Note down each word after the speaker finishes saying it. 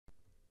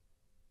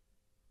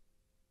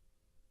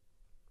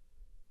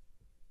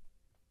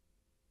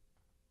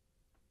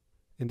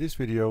In this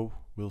video,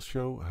 we'll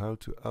show how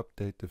to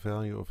update the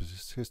value of a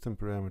system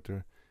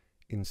parameter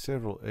in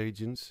several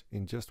agents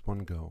in just one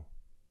go.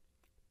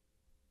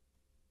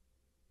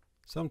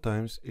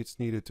 Sometimes it's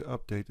needed to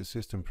update the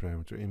system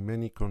parameter in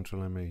many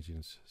Control-M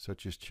agents,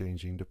 such as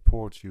changing the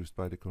ports used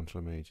by the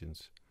Control-M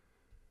agents.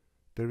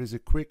 There is a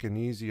quick and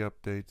easy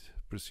update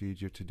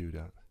procedure to do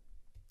that.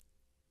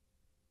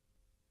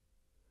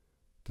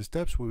 The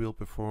steps we will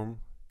perform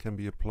can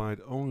be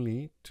applied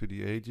only to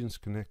the agents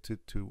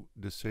connected to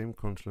the same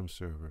Control-M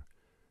server,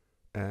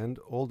 and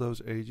all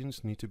those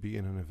agents need to be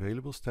in an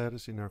available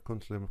status in our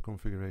Control-M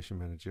Configuration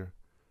Manager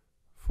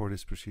for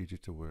this procedure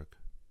to work.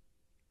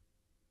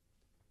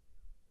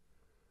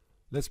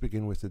 Let's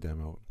begin with the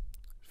demo.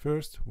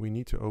 First, we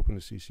need to open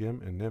the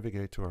CCM and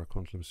navigate to our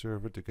Control-M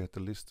server to get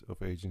the list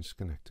of agents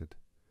connected.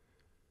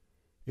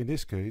 In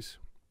this case,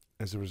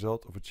 as a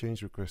result of a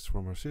change request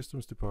from our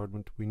systems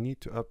department, we need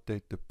to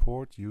update the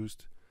port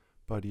used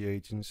by the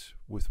agents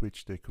with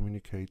which they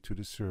communicate to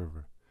the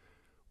server,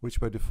 which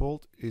by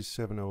default is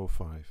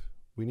 7005.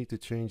 We need to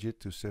change it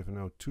to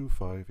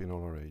 7025 in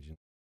all our agents.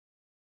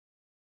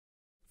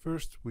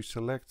 First, we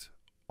select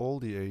all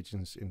the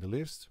agents in the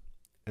list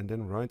and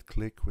then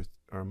right-click with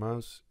our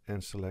mouse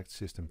and select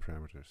System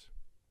Parameters.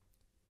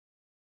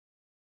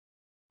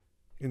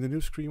 In the new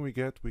screen we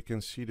get, we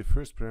can see the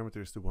first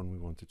parameter is the one we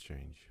want to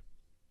change.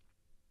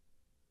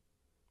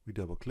 We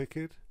double-click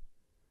it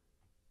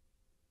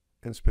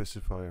and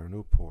specify our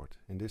new port,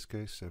 in this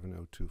case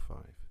 7025.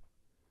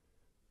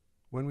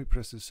 When we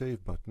press the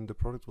Save button, the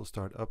product will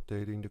start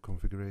updating the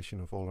configuration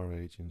of all our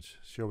agents,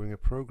 showing a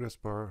progress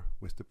bar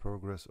with the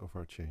progress of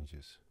our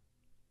changes.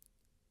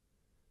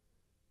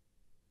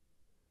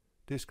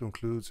 This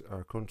concludes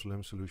our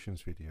Control-M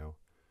Solutions video.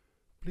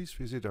 Please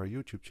visit our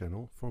YouTube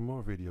channel for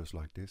more videos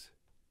like this.